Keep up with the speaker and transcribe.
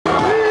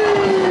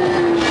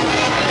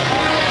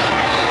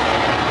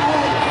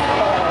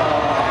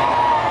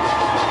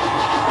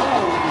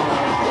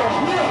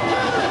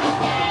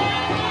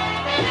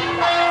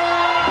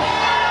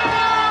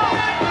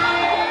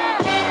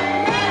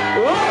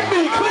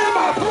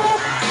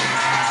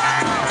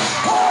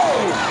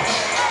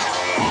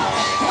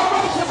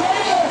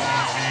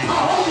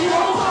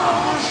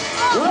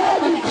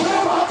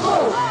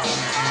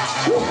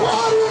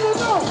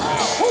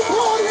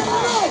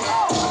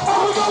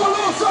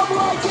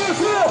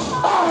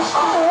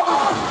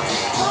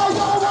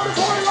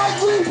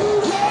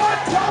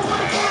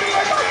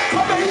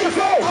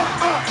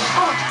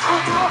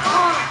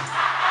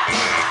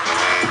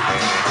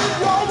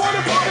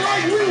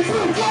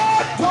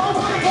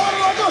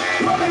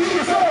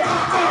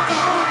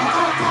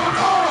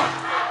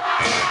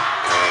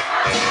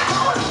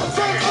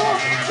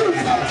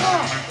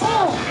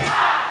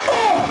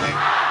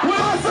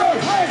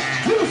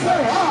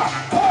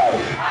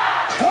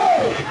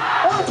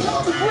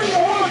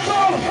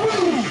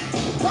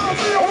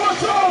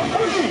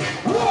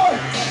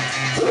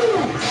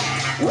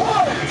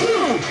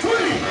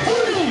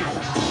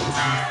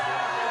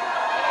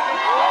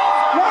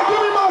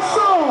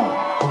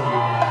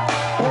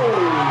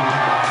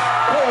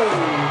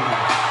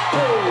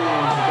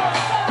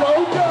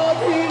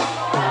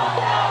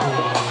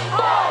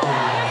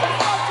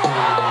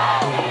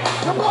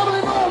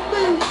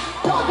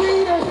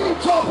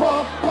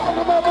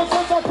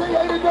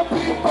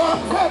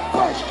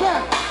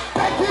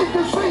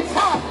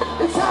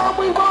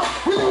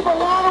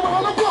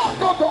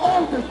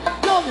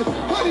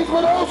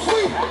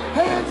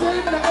Hands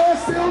in the air,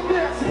 still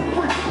dancing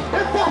free.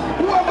 In fact,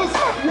 whoever's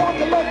up,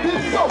 walking like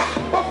this, so.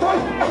 But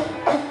first,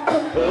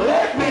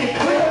 let me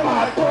clear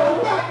my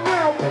throat. Right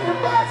now, in the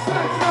back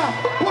sense now.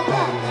 What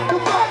back? The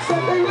facts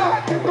that they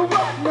like in the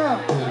rock now.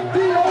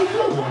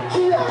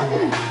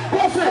 D-O-U-G-I-E.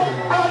 That's it.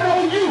 I know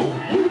you.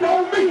 You know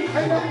me.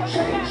 Ain't nothing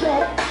changed,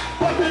 y'all.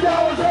 But the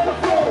dollars on the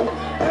floor.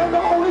 And the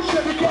only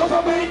shit because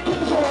I'm in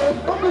control.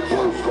 I'm the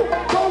true school.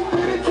 Don't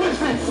get it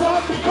twisted,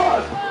 son,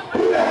 because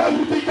who the hell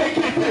you think they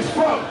get this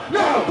from?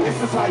 Now, this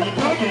is how you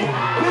dug it.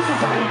 This is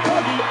how you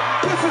dug it.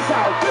 This is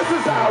how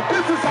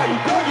you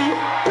dug it.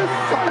 This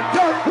is how you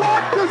dug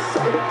what? This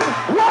is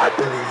what?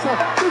 This is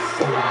how you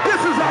dug it.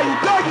 This is how you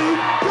dug it.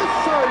 This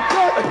is how you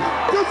dug it.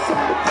 This is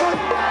how you dug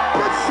it.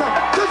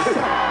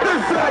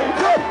 This is how you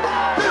dug it.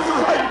 This is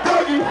how you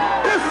dug it.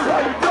 This is how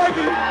you dug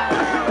it.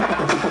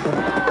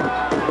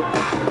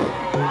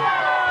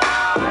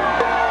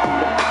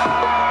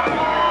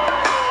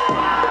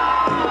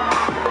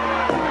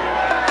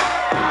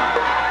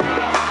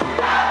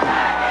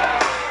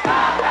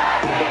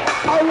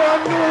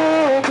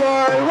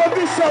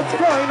 Shots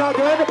flying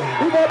again.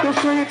 We got the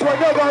streets where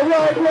they go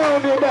right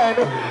round the bend.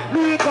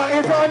 Nika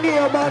is our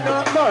name and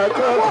not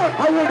Merkel.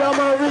 I would have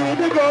married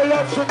the girl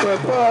that she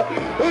prefer.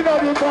 In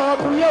the park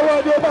we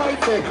are the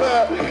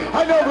bicycle. I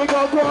know we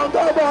gon' go on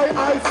the boy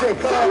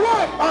icicle. I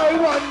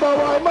wonder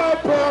why my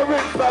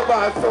parents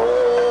never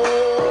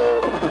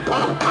sold.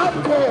 I'm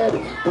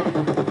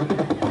dead.